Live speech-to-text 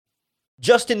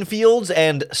Justin Fields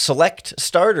and select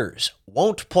starters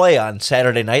won't play on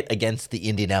Saturday night against the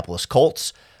Indianapolis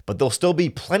Colts, but there'll still be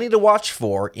plenty to watch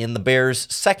for in the Bears'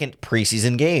 second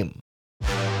preseason game.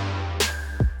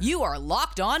 You are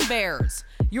Locked On Bears,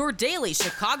 your daily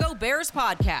Chicago Bears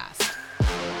podcast.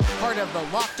 Part of the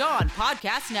Locked On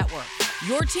Podcast Network,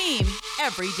 your team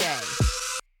every day.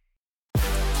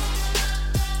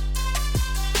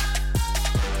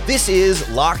 This is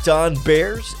Locked On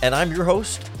Bears, and I'm your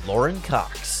host, Lauren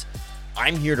Cox.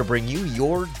 I'm here to bring you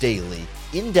your daily,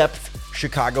 in-depth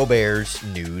Chicago Bears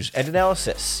news and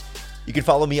analysis. You can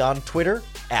follow me on Twitter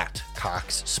at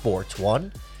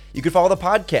CoxSports1. You can follow the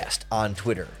podcast on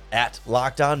Twitter at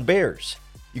Locked On Bears.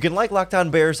 You can like Locked On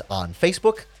Bears on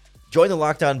Facebook, join the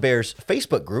Locked On Bears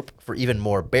Facebook group for even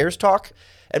more Bears talk,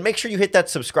 and make sure you hit that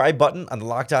subscribe button on the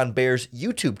Locked On Bears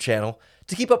YouTube channel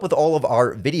to keep up with all of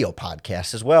our video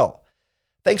podcasts as well.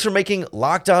 Thanks for making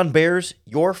Locked On Bears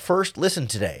your first listen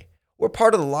today. We're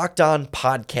part of the Locked On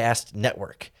Podcast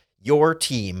Network, your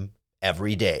team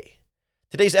every day.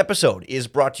 Today's episode is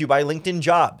brought to you by LinkedIn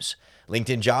Jobs.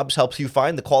 LinkedIn Jobs helps you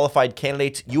find the qualified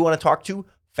candidates you want to talk to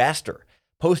faster.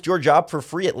 Post your job for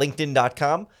free at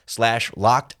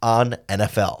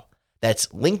linkedin.com/lockedonnfl. That's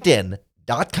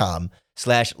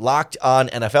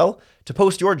linkedin.com/lockedonnfl to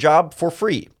post your job for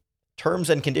free. Terms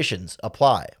and conditions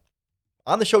apply.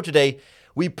 On the show today,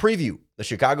 we preview the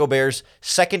Chicago Bears'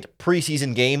 second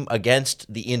preseason game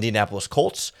against the Indianapolis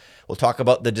Colts. We'll talk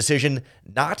about the decision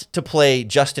not to play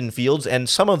Justin Fields and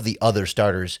some of the other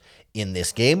starters in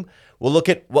this game. We'll look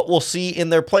at what we'll see in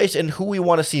their place and who we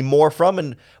want to see more from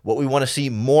and what we want to see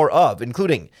more of,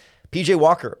 including P.J.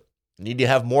 Walker. Need to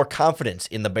have more confidence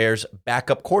in the Bears'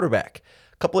 backup quarterback.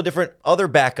 A couple of different other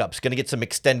backups going to get some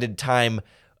extended time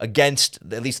against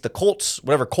at least the Colts,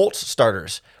 whatever Colts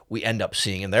starters we end up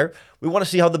seeing in there. We want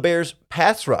to see how the Bears'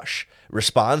 pass rush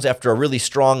responds after a really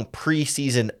strong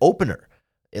preseason opener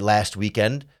last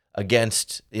weekend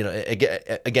against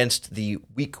the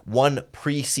week one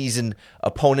preseason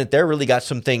opponent there. Really got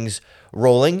some things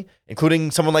rolling,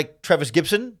 including someone like Trevis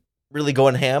Gibson really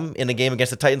going ham in a game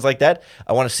against the Titans like that.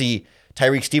 I want to see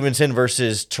Tyreek Stevenson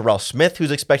versus Terrell Smith,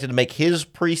 who's expected to make his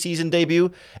preseason debut,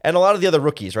 and a lot of the other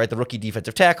rookies, right? The rookie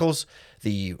defensive tackles,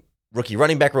 the rookie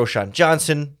running back Roschon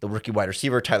Johnson, the rookie wide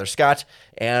receiver Tyler Scott,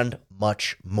 and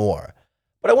much more.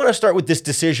 But I want to start with this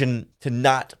decision to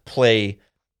not play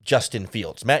Justin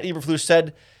Fields. Matt Eberflus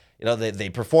said, they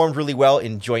performed really well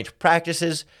in joint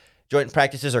practices. Joint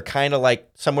practices are kind of like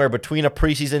somewhere between a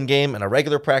preseason game and a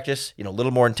regular practice, a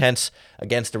little more intense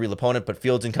against a real opponent, but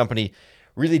Fields and company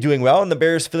really doing well, and the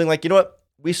Bears feeling like,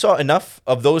 we saw enough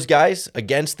of those guys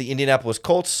against the Indianapolis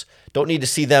Colts. Don't need to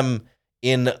see them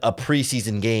in a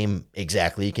preseason game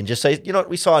exactly. You can just say,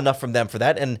 we saw enough from them for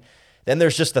that. And then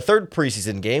there's just the third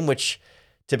preseason game, which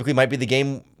typically might be the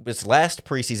game, this last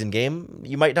preseason game.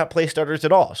 You might not play starters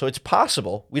at all. So it's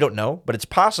possible, we don't know, but it's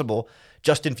possible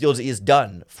Justin Fields is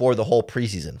done for the whole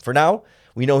preseason. For now,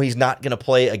 we know he's not going to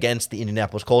play against the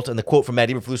Indianapolis Colts, and the quote from Matt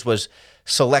Eberflus was,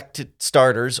 selected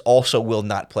starters also will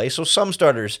not play. So some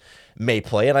starters may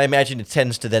play, and I imagine it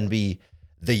tends to then be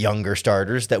the younger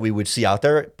starters that we would see out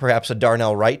there, perhaps a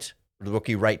Darnell Wright, the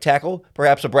rookie right tackle,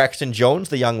 perhaps a Braxton Jones,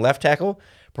 the young left tackle,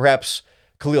 perhaps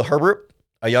Khalil Herbert,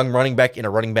 a young running back in a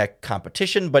running back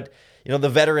competition, but the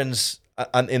veterans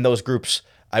in those groups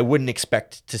I wouldn't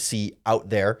expect to see out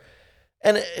there.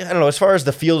 And I don't know, as far as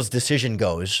the Fields decision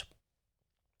goes,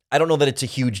 I don't know that it's a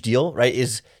huge deal, right?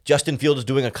 Is Justin Fields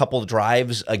doing a couple of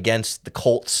drives against the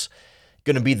Colts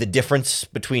going to be the difference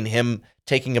between him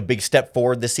taking a big step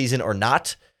forward this season or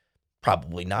not?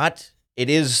 Probably not. It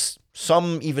is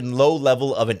some even low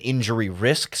level of an injury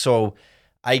risk, so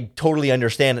I totally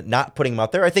understand not putting him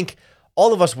out there. I think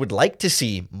all of us would like to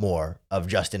see more of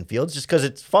Justin Fields just because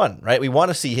it's fun, right? We want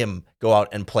to see him go out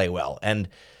and play well. And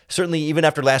certainly even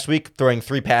after last week, throwing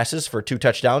 3 passes for 2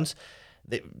 touchdowns,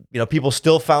 people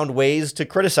still found ways to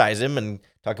criticize him and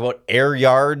talk about air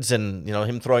yards and,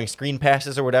 him throwing screen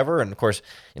passes or whatever. And of course,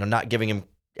 not giving him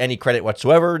any credit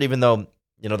whatsoever, even though,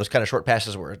 those kind of short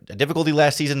passes were a difficulty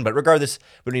last season. But regardless,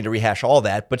 we don't need to rehash all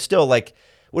that. But still, would have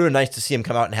been nice to see him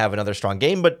come out and have another strong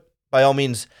game. But by all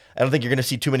means, I don't think you're going to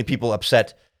see too many people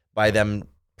upset by them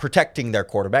protecting their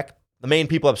quarterback. The main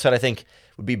people upset, I think,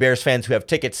 would be Bears fans who have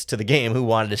tickets to the game who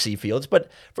wanted to see Fields. But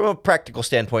from a practical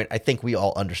standpoint, I think we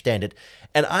all understand it.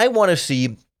 And I want to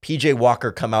see P.J.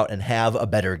 Walker come out and have a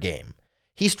better game.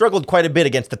 He struggled quite a bit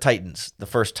against the Titans the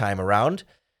first time around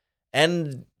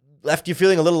and left you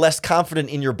feeling a little less confident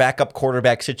in your backup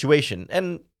quarterback situation.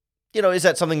 And, is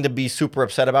that something to be super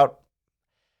upset about?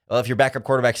 Well, if your backup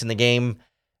quarterback's in the game,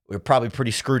 we're probably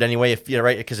pretty screwed anyway. If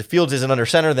right, because if Fields isn't under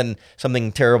center, then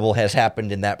something terrible has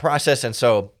happened in that process. And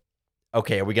so,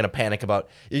 okay, are we going to panic about?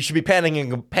 You should be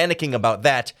panicking about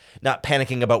that, not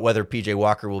panicking about whether PJ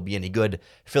Walker will be any good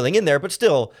filling in there. But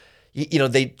still,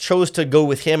 they chose to go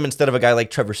with him instead of a guy like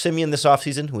Trevor Siemian this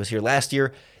offseason, who was here last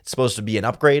year. It's supposed to be an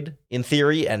upgrade in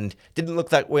theory, and didn't look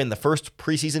that way in the first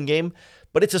preseason game.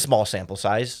 But it's a small sample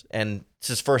size, and it's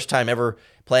his first time ever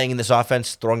playing in this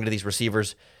offense, throwing to these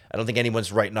receivers. I don't think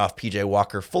anyone's writing off PJ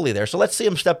Walker fully there. So let's see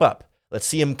him step up. Let's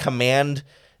see him command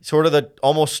sort of the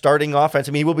almost starting offense.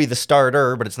 I mean, he will be the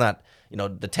starter, but it's not,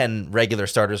 the 10 regular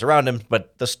starters around him,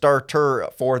 but the starter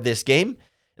for this game.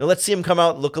 Let's see him come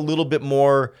out, look a little bit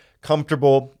more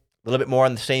comfortable, a little bit more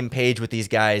on the same page with these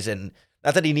guys. And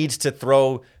not that he needs to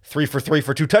throw 3 for 3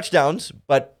 for 2 touchdowns,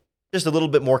 but just a little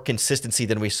bit more consistency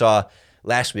than we saw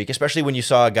last week, especially when you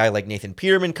saw a guy like Nathan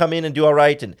Peterman come in and do all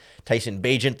right, and Tyson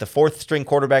Bagent, the fourth string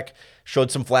quarterback, showed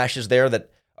some flashes there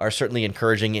that are certainly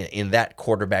encouraging in that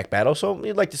quarterback battle. So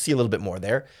we'd like to see a little bit more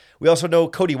there. We also know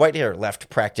Cody Whitehair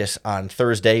left practice on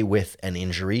Thursday with an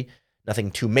injury. Nothing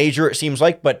too major, it seems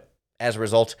like, but as a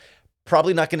result,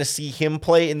 probably not going to see him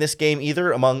play in this game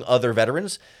either, among other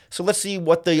veterans. So let's see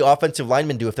what the offensive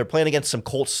linemen do if they're playing against some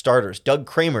Colts starters. Doug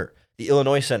Kramer, the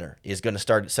Illinois center, is going to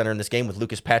start at center in this game with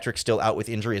Lucas Patrick still out with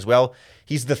injury as well.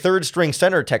 He's the third string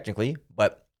center technically,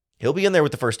 but he'll be in there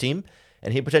with the first team,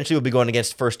 and he potentially will be going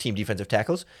against first team defensive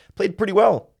tackles. Played pretty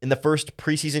well in the first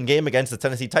preseason game against the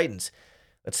Tennessee Titans.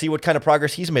 Let's see what kind of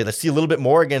progress he's made. Let's see a little bit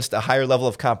more against a higher level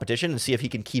of competition and see if he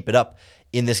can keep it up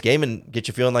in this game and get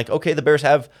you feeling like, okay, the Bears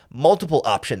have multiple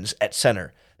options at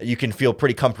center that you can feel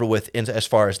pretty comfortable with as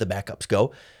far as the backups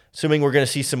go. Assuming we're going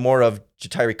to see some more of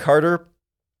Ja'Tyre Carter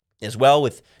as well,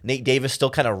 with Nate Davis still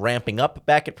kind of ramping up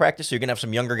back at practice. So you're going to have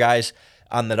some younger guys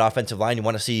on that offensive line. You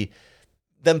want to see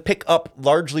them pick up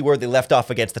largely where they left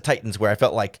off against the Titans, where I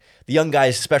felt like the young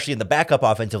guys, especially in the backup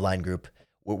offensive line group,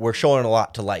 were showing a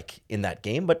lot to like in that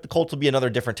game. But the Colts will be another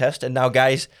different test, and now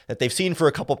guys that they've seen for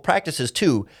a couple practices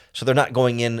too, so they're not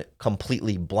going in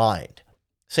completely blind.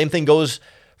 Same thing goes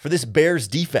for this Bears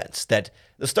defense, that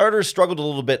the starters struggled a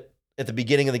little bit at the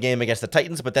beginning of the game against the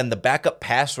Titans, but then the backup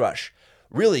pass rush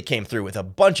really came through with a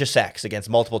bunch of sacks against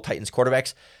multiple Titans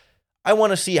quarterbacks. I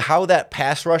want to see how that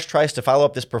pass rush tries to follow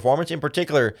up this performance. In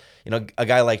particular, a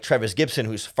guy like Travis Gibson,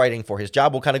 who's fighting for his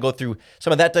job, will kind of go through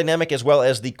some of that dynamic, as well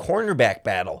as the cornerback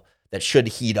battle that should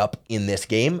heat up in this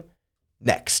game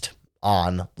next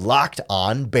on Locked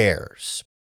On Bears.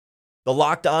 The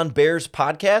Locked On Bears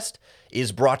podcast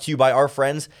is brought to you by our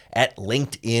friends at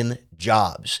LinkedIn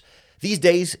Jobs. These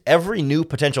days, every new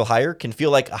potential hire can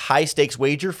feel like a high-stakes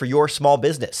wager for your small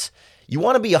business. You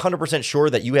want to be 100% sure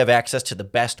that you have access to the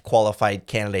best qualified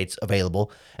candidates available,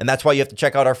 and that's why you have to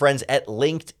check out our friends at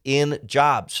LinkedIn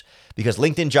Jobs, because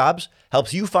LinkedIn Jobs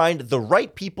helps you find the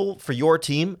right people for your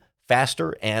team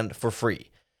faster and for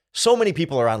free. So many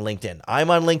people are on LinkedIn.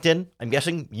 I'm on LinkedIn. I'm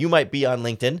guessing you might be on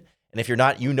LinkedIn, and if you're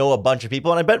not, you know a bunch of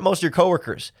people, and I bet most of your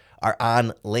coworkers are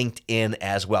on LinkedIn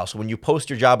as well. So when you post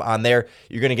your job on there,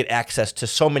 you're going to get access to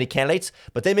so many candidates,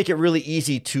 but they make it really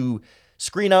easy to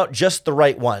screen out just the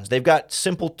right ones. They've got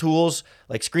simple tools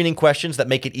like screening questions that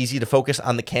make it easy to focus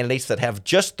on the candidates that have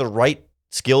just the right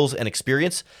skills and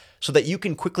experience so that you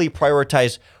can quickly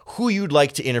prioritize who you'd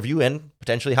like to interview and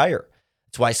potentially hire.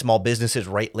 That's why small businesses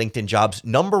rate LinkedIn Jobs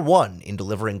 #1 in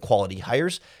delivering quality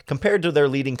hires compared to their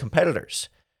leading competitors.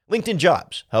 LinkedIn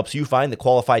Jobs helps you find the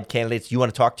qualified candidates you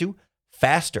want to talk to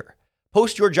faster.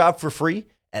 Post your job for free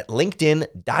at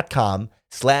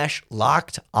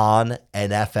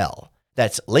linkedin.com/lockedonnfl.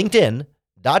 That's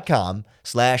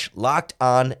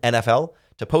linkedin.com/lockedonnfl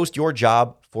to post your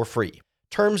job for free.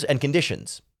 Terms and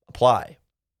conditions apply.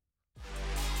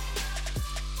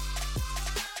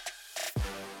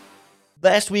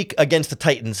 Last week against the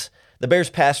Titans, the Bears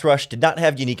pass rush did not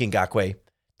have Yannick Ngakoue,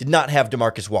 did not have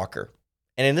DeMarcus Walker.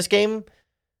 And in this game,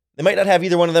 they might not have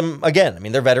either one of them again. I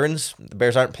mean, they're veterans. The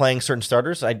Bears aren't playing certain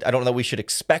starters. I don't know that we should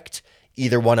expect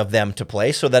either one of them to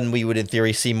play. So then we would, in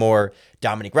theory, see more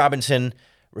Dominique Robinson,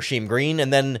 Rasheem Green,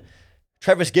 and then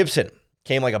Travis Gibson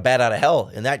came like a bat out of hell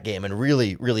in that game and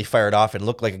really, really fired off and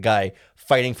looked like a guy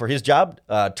fighting for his job.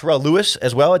 Terrell Lewis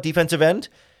as well at defensive end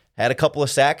had a couple of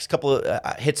sacks, couple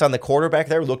of hits on the quarterback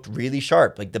there, looked really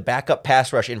sharp. Like the backup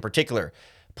pass rush in particular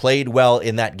played well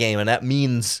in that game, and that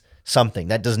means something.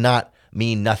 That does not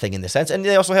mean nothing in this sense. And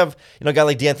they also have, a guy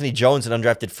like DeAnthony Jones, an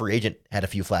undrafted free agent, had a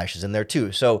few flashes in there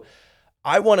too. So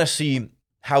I want to see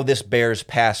how this Bears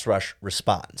pass rush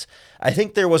responds. I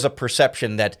think there was a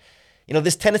perception that,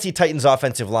 this Tennessee Titans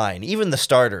offensive line, even the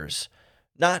starters,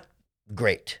 not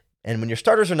great. And when your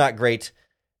starters are not great,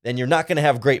 then you're not going to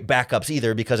have great backups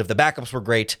either, because if the backups were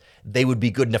great, they would be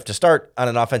good enough to start on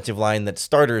an offensive line that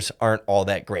starters aren't all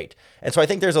that great. And so I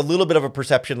think there's a little bit of a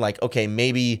perception like, okay,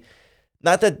 maybe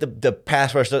not that the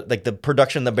pass rush, like the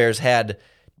production the Bears had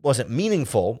wasn't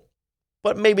meaningful,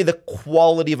 but maybe the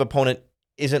quality of opponent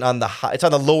isn't on the high, it's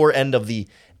on the lower end of the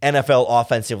NFL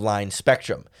offensive line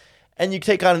spectrum. And you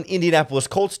take on an Indianapolis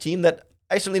Colts team that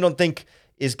I certainly don't think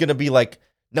is going to be like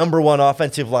number one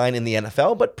offensive line in the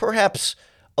NFL, but perhaps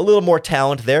a little more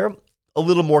talent there, a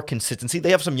little more consistency.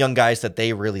 They have some young guys that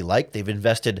they really like. They've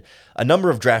invested a number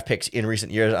of draft picks in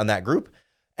recent years on that group.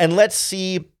 And let's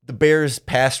see the Bears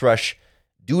pass rush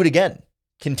do it again.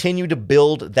 Continue to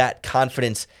build that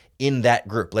confidence in that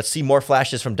group. Let's see more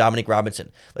flashes from Dominique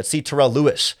Robinson. Let's see Terrell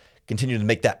Lewis continue to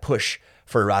make that push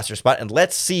for a roster spot. And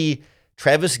let's see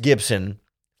Travis Gibson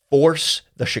force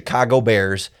the Chicago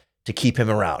Bears to keep him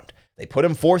around. They put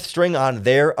him fourth string on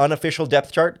their unofficial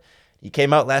depth chart. He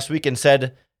came out last week and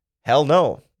said, hell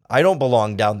no, I don't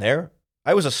belong down there.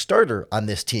 I was a starter on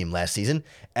this team last season,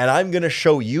 and I'm going to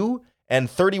show you and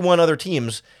 31 other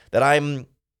teams that I don't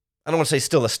want to say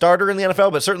still a starter in the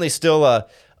NFL, but certainly still a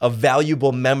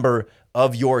valuable member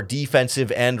of your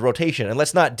defensive end rotation. And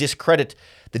let's not discredit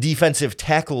the defensive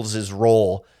tackles'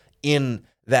 role in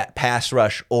that pass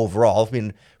rush overall. I mean,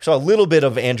 we saw a little bit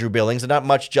of Andrew Billings and not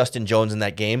much Justin Jones in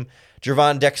that game.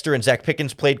 Jervon Dexter and Zach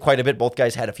Pickens played quite a bit. Both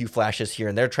guys had a few flashes here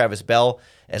and there. Travis Bell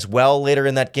as well later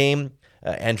in that game.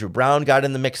 Andrew Brown got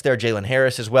in the mix there. Jalen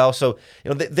Harris as well. So,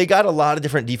 they got a lot of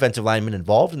different defensive linemen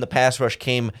involved, and the pass rush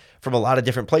came from a lot of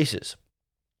different places.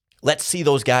 Let's see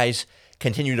those guys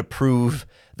continue to prove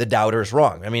the doubters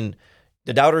wrong. I mean,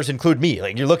 the doubters include me.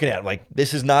 Like, you're looking at it, like,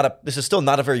 this is still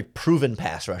not a very proven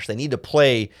pass rush. They need to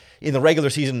play in the regular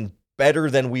season better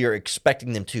than we are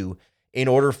expecting them to in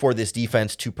order for this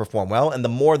defense to perform well. And the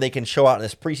more they can show out in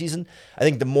this preseason, I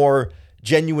think the more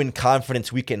genuine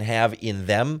confidence we can have in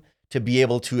them to be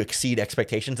able to exceed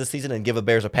expectations this season and give the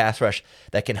Bears a pass rush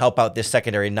that can help out this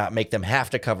secondary and not make them have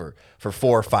to cover for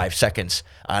 4 or 5 seconds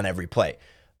on every play.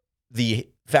 The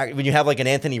fact, when you have like an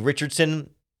Anthony Richardson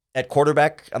at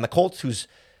quarterback on the Colts, who's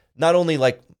not only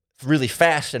like really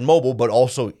fast and mobile, but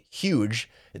also huge,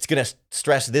 it's going to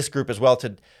stress this group as well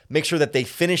to make sure that they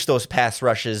finish those pass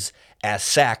rushes as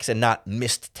sacks and not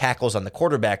missed tackles on the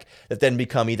quarterback that then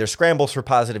become either scrambles for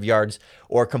positive yards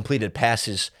or completed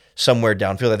passes somewhere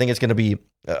downfield. I think it's going to be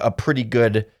a pretty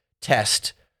good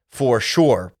test for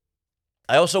sure.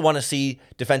 I also want to see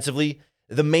defensively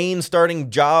the main starting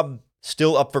job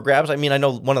still up for grabs. I mean, I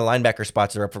know one of the linebacker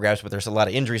spots are up for grabs, but there's a lot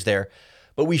of injuries there.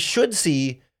 But we should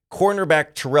see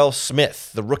cornerback Terrell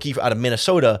Smith, the rookie out of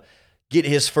Minnesota, get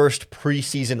his first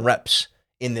preseason reps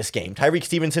in this game. Tyreek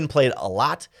Stevenson played a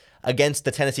lot against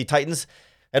the Tennessee Titans.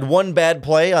 Had one bad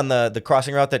play on the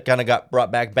crossing route that kind of got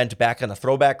bent back on a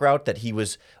throwback route that he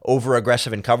was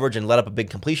over-aggressive in coverage and let up a big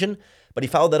completion. But he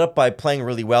followed that up by playing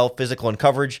really well, physical in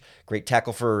coverage. Great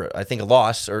tackle for, I think, a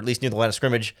loss, or at least near the line of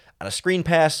scrimmage, on a screen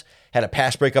pass. Had a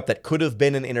pass breakup that could have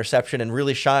been an interception and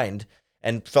really shined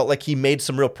and felt like he made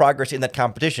some real progress in that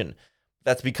competition.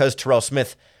 That's because Terrell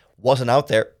Smith wasn't out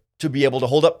there to be able to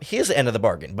hold up his end of the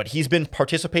bargain. But he's been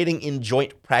participating in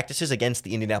joint practices against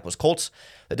the Indianapolis Colts.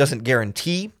 That doesn't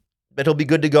guarantee that he'll be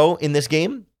good to go in this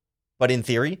game. But in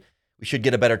theory, we should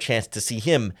get a better chance to see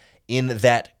him in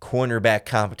that cornerback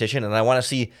competition. And I want to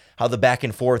see how the back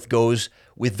and forth goes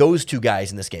with those two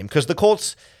guys in this game. Because the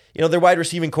Colts, their wide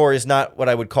receiving core is not what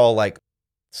I would call like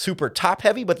super top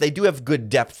heavy, but they do have good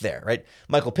depth there, right?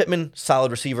 Michael Pittman,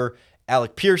 solid receiver.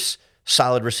 Alec Pierce,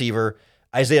 solid receiver.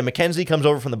 Isaiah McKenzie comes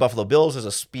over from the Buffalo Bills as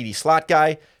a speedy slot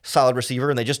guy, solid receiver,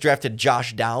 and they just drafted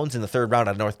Josh Downs in the 3rd round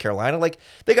out of North Carolina. Like,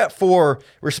 they got 4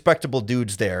 respectable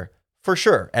dudes there for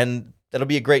sure, and that'll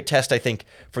be a great test, I think,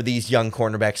 for these young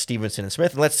cornerbacks, Stevenson and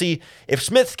Smith. And let's see if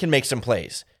Smith can make some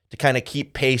plays to kind of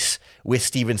keep pace with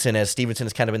Stevenson, as Stevenson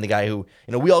has kind of been the guy who,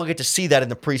 we all get to see that in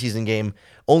the preseason game.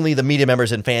 Only the media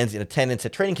members and fans in attendance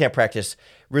at training camp practice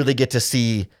really get to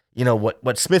see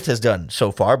what Smith has done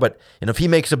so far. But, if he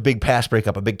makes a big pass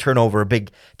breakup, a big turnover, a big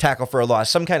tackle for a loss,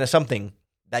 some kind of something,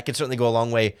 that can certainly go a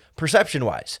long way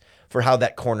perception-wise for how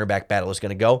that cornerback battle is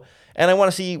going to go. And I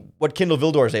want to see what Kindle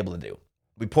Vildor is able to do.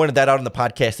 We pointed that out in the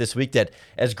podcast this week, that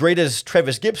as great as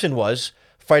Travis Gibson was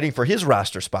fighting for his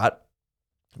roster spot,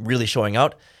 really showing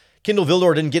out, Kindle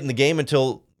Vildor didn't get in the game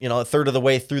until, a third of the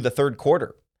way through the 3rd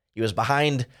quarter. He was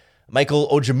behind Michael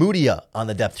Ojemudia on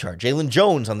the depth chart, Jalen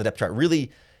Jones on the depth chart.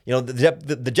 Really,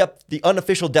 the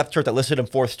unofficial depth chart that listed him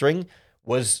 4th string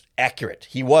was accurate.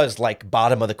 He was like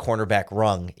bottom of the cornerback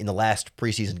rung in the last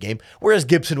preseason game, whereas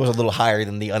Gibson was a little higher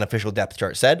than the unofficial depth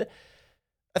chart said.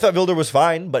 I thought Vilder was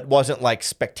fine, but wasn't like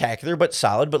spectacular, but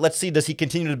solid. But let's see, does he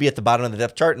continue to be at the bottom of the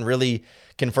depth chart and really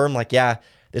confirm like, yeah,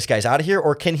 this guy's out of here?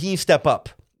 Or can he step up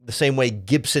the same way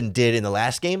Gibson did in the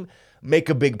last game, make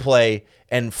a big play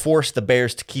and force the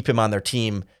Bears to keep him on their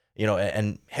team,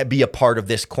 and be a part of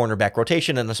this cornerback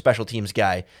rotation and a special teams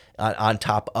guy on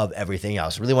top of everything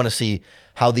else? Really want to see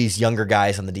how these younger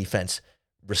guys on the defense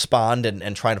respond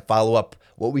and try to follow up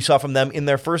what we saw from them in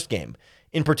their first game.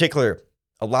 In particular,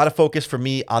 a lot of focus for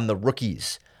me on the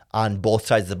rookies on both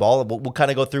sides of the ball. We'll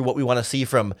kind of go through what we want to see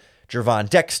from Gervon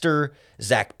Dexter,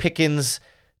 Zach Pickens,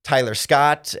 Tyler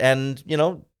Scott, and,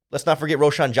 let's not forget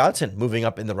Roschon Johnson moving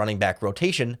up in the running back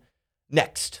rotation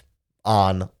next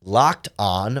on Locked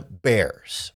On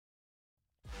Bears.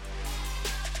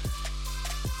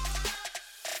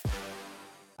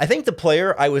 I think the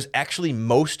player I was actually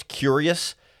most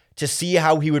curious to see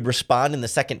how he would respond in the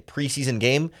second preseason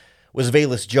game was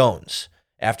Velus Jones.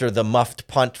 After the muffed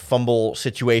punt fumble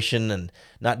situation and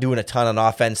not doing a ton on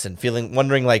offense and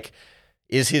wondering like,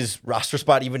 is his roster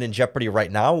spot even in jeopardy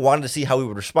right now? Wanted to see how he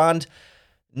would respond.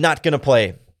 Not going to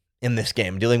play in this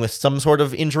game, dealing with some sort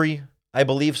of injury, I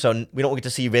believe. So we don't get to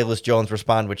see Velus Jones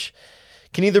respond, which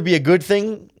can either be a good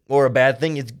thing or a bad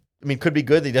thing. It could be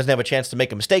good that he doesn't have a chance to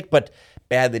make a mistake, but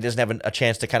bad that he doesn't have a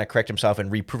chance to kind of correct himself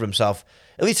and reprove himself,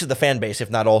 at least to the fan base,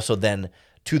 if not also then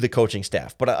to the coaching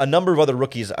staff. But a number of other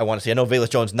rookies I want to see. I know Velus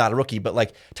Jones not a rookie, but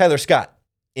like Tyler Scott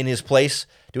in his place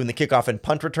doing the kickoff and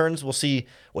punt returns. We'll see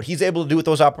what he's able to do with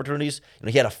those opportunities.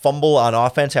 He had a fumble on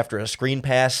offense after a screen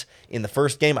pass in the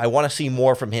first game. I want to see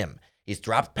more from him. He's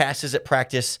dropped passes at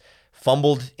practice,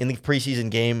 fumbled in the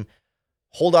preseason game,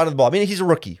 hold on to the ball. He's a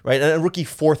rookie, right? And a rookie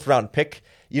 4th-round pick.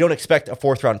 You don't expect a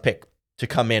 4th-round pick to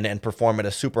come in and perform at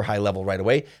a super high level right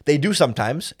away. They do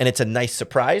sometimes, and it's a nice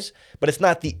surprise, but it's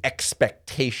not the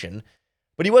expectation.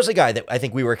 But he was a guy that I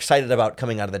think we were excited about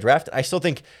coming out of the draft. I still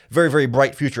think very, very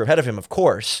bright future ahead of him, of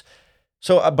course.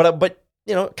 So, but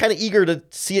kind of eager to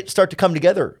see it start to come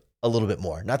together a little bit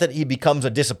more. Not that he becomes a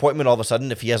disappointment all of a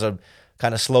sudden if he has a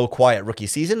kind of slow, quiet rookie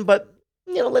season, but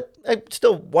I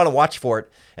still want to watch for it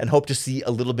and hope to see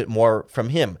a little bit more from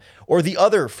him. Or the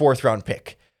other 4th-round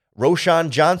pick,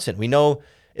 Roschon Johnson. We know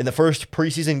in the first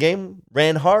preseason game,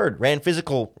 ran hard, ran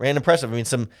physical, ran impressive.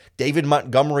 Some David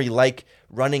Montgomery-like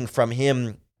running from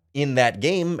him in that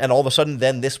game. And all of a sudden,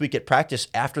 then this week at practice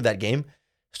after that game,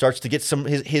 starts to get some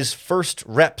his first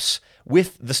reps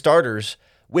with the starters,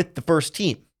 with the first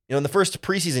team. In the first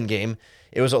preseason game,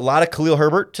 it was a lot of Khalil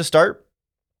Herbert to start,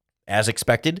 as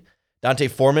expected. Dante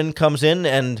Foreman comes in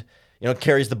and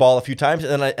carries the ball a few times,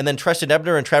 and then Treston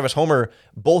Ebner and Travis Homer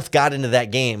both got into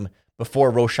that game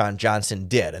before Roschon Johnson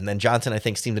did. And then Johnson, I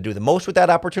think, seemed to do the most with that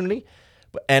opportunity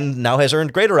and now has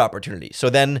earned greater opportunity. So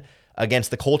then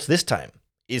against the Colts this time,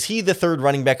 is he the 3rd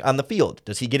running back on the field?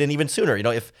 Does he get in even sooner?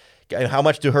 How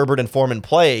much do Herbert and Foreman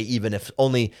play, even if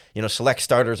only, select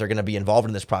starters are going to be involved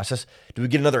in this process? Do we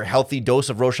get another healthy dose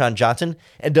of Roschon Johnson?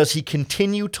 And does he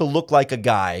continue to look like a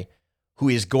guy who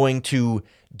is going to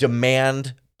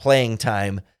demand playing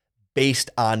time based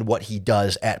on what he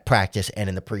does at practice and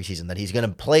in the preseason, that he's going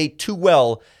to play too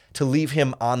well to leave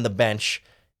him on the bench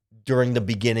during the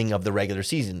beginning of the regular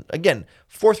season? Again,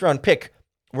 4th-round pick,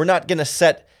 we're not going to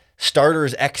set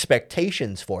starters'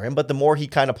 expectations for him, but the more he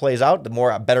kind of plays out, the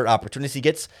more better opportunities he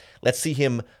gets. Let's see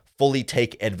him fully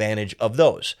take advantage of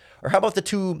those. Or how about the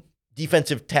 2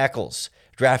 defensive tackles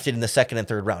drafted in the 2nd and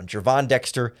 3rd round, Gervon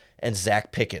Dexter and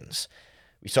Zach Pickens?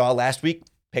 We saw last week,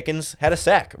 Pickens had a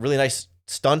sack, a really nice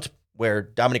stunt where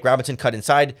Dominic Robinson cut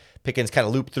inside. Pickens kind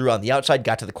of looped through on the outside,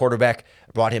 got to the quarterback,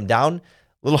 brought him down. A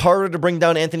little harder to bring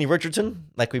down Anthony Richardson,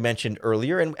 like we mentioned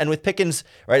earlier. And with Pickens,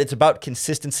 right, it's about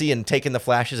consistency and taking the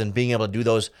flashes and being able to do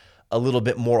those a little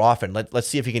bit more often. Let's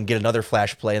see if he can get another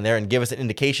flash play in there and give us an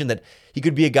indication that he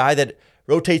could be a guy that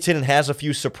rotates in and has a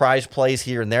few surprise plays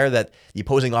here and there, that the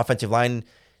opposing offensive line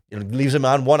leaves him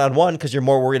on one-on-one because you're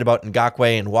more worried about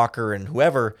Ngakoue and Walker and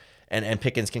whoever, and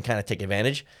Pickens can kind of take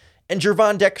advantage. And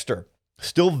Gervon Dexter,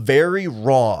 still very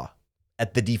raw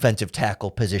at the defensive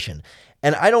tackle position.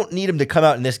 And I don't need him to come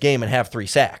out in this game and have 3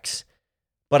 sacks,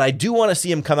 but I do want to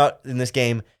see him come out in this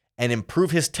game and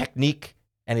improve his technique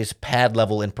and his pad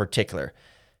level in particular.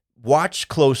 Watch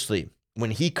closely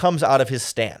when he comes out of his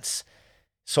stance.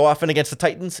 So often against the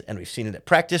Titans, and we've seen it at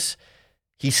practice,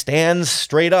 he stands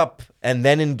straight up and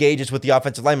then engages with the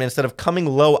offensive lineman instead of coming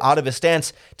low out of his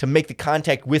stance to make the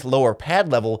contact with lower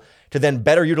pad level, to then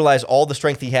better utilize all the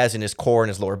strength he has in his core and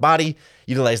his lower body,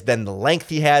 utilize then the length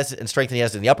he has and strength he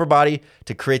has in the upper body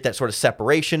to create that sort of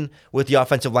separation with the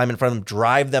offensive lineman in front of him,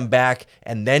 drive them back,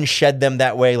 and then shed them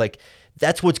that way.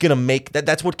 That's what's going to make,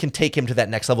 that's what can take him to that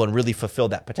next level and really fulfill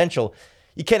that potential.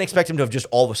 you can't expect him to have just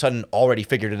all of a sudden already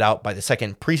figured it out by the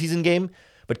second preseason game,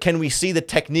 but can we see the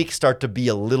technique start to be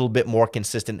a little bit more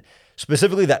consistent,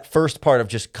 specifically that first part of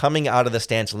just coming out of the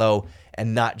stance low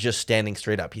and not just standing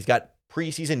straight up. He's got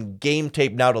preseason game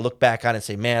tape now to look back on and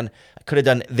say, man, I could have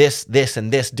done this, this,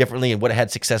 and this differently and would have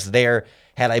had success there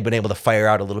had I been able to fire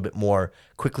out a little bit more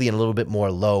quickly and a little bit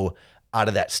more low out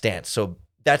of that stance. So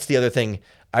that's the other thing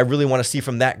I really want to see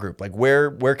from that group. Like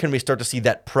where can we start to see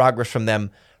that progress from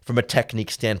them from a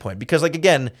technique standpoint? Because like,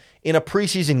 again, in a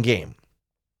preseason game,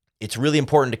 it's really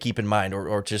important to keep in mind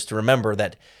or just to remember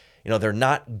that, they're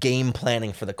not game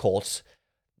planning for the Colts.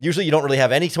 Usually you don't really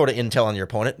have any sort of intel on your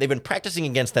opponent. They've been practicing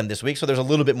against them this week, so there's a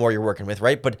little bit more you're working with,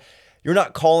 right? But you're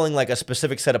not calling like a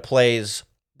specific set of plays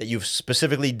that you've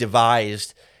specifically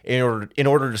devised in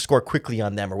order to score quickly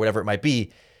on them or whatever it might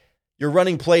be. You're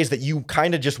running plays that you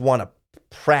kind of just want to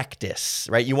practice,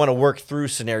 right? You want to work through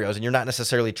scenarios, and you're not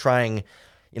necessarily trying,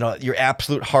 your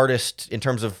absolute hardest in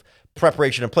terms of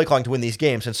preparation and play calling to win these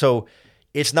games. And so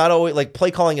it's not always like play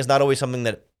calling is not always something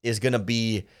that is going to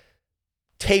be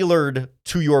tailored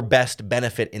to your best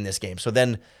benefit in this game. So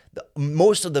then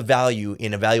most of the value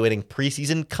in evaluating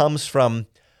preseason comes from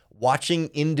watching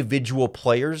individual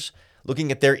players,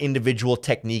 looking at their individual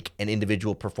technique and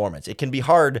individual performance. It can be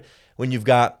hard when you've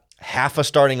got half a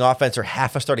starting offense or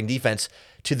half a starting defense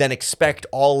to then expect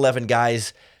all 11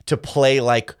 guys to play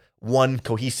like one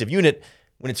cohesive unit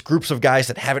when it's groups of guys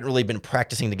that haven't really been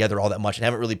practicing together all that much and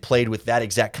haven't really played with that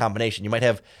exact combination. You might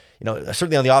have,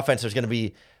 certainly on the offense, there's going to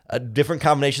be different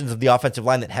combinations of the offensive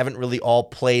line that haven't really all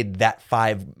played that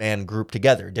 5-man group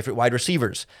together. Different wide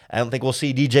receivers. I don't think we'll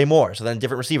see DJ Moore, so then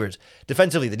different receivers.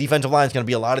 Defensively, the defensive line is going to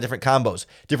be a lot of different combos,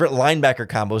 different linebacker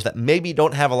combos that maybe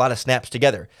don't have a lot of snaps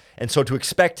together. And so to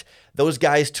expect those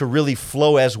guys to really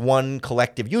flow as one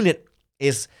collective unit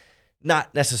is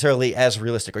not necessarily as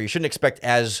realistic, or you shouldn't expect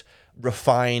as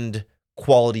refined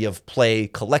quality of play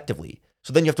collectively.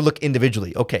 So then you have to look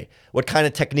individually. Okay, what kind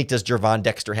of technique does Gervon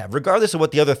Dexter have? Regardless of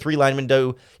what the other three linemen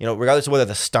do, regardless of whether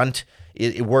the stunt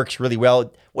it works really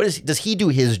well, does he do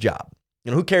his job?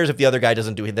 Who cares if the other guy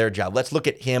doesn't do their job? Let's look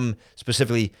at him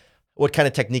specifically. What kind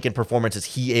of technique and performance is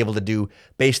he able to do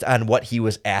based on what he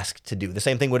was asked to do? The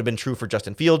same thing would have been true for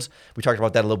Justin Fields. We talked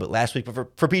about that a little bit last week, but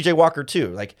for PJ Walker too.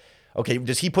 Like, okay,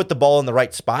 does he put the ball in the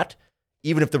right spot,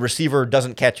 even if the receiver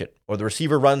doesn't catch it, or the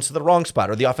receiver runs to the wrong spot,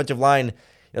 or the offensive line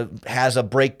has a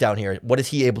breakdown here? What is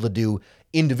he able to do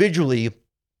individually,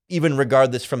 even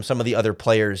regardless from some of the other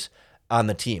players on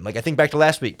the team? Like, I think back to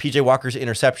last week, PJ Walker's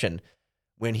interception,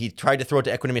 when he tried to throw it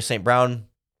to Equanimeous St. Brown,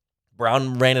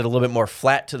 Brown ran it a little bit more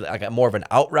flat to like more of an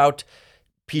out route.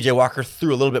 PJ Walker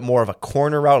threw a little bit more of a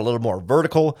corner route, a little more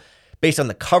vertical. Based on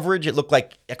the coverage, it looked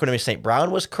like Equanimeous St.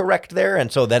 Brown was correct there,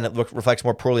 and so then it reflects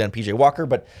more poorly on PJ Walker,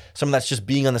 but some of that's just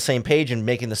being on the same page and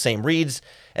making the same reads,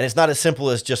 and it's not as simple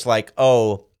as just like,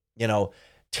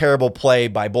 terrible play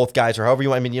by both guys, or however you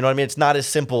want. I mean, you know what I mean? It's not as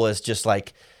simple as just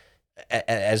like,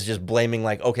 as just blaming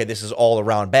like, okay, this is all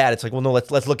around bad. It's like, well, no, let's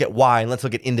look at why, and let's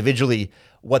look at individually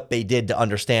what they did to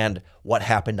understand what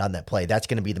happened on that play. That's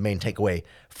going to be the main takeaway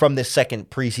from this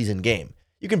second preseason game.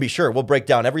 You can be sure we'll break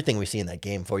down everything we see in that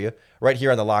game for you right here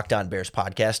on the Locked On Bears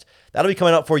podcast. That'll be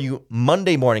coming out for you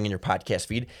Monday morning in your podcast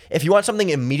feed. If you want something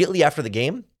immediately after the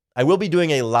game, I will be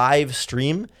doing a live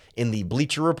stream in the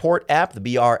Bleacher Report app, the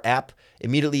BR app,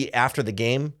 immediately after the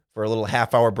game for a little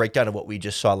half-hour breakdown of what we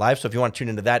just saw live. So if you want to tune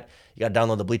into that, you got to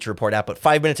download the Bleacher Report app. But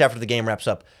 5 minutes after the game wraps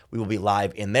up, we will be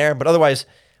live in there. But otherwise,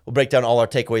 we'll break down all our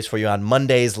takeaways for you on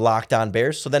Monday's Locked On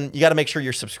Bears. So then you got to make sure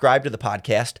you're subscribed to the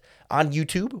podcast on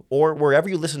YouTube or wherever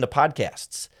you listen to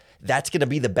podcasts. That's going to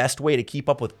be the best way to keep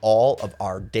up with all of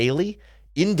our daily,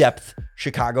 in-depth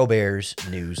Chicago Bears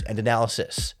news and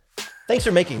analysis. Thanks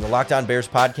for making the Locked On Bears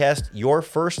podcast your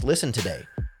first listen today.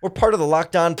 We're part of the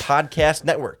Locked On Podcast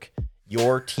Network,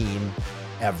 your team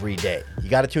every day. You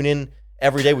got to tune in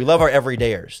every day. We love our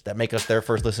everydayers that make us their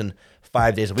first listen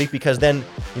 5 days a week, because then,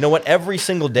 you know what? Every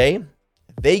single day,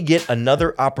 they get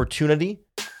another opportunity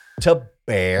to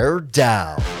bear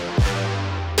down.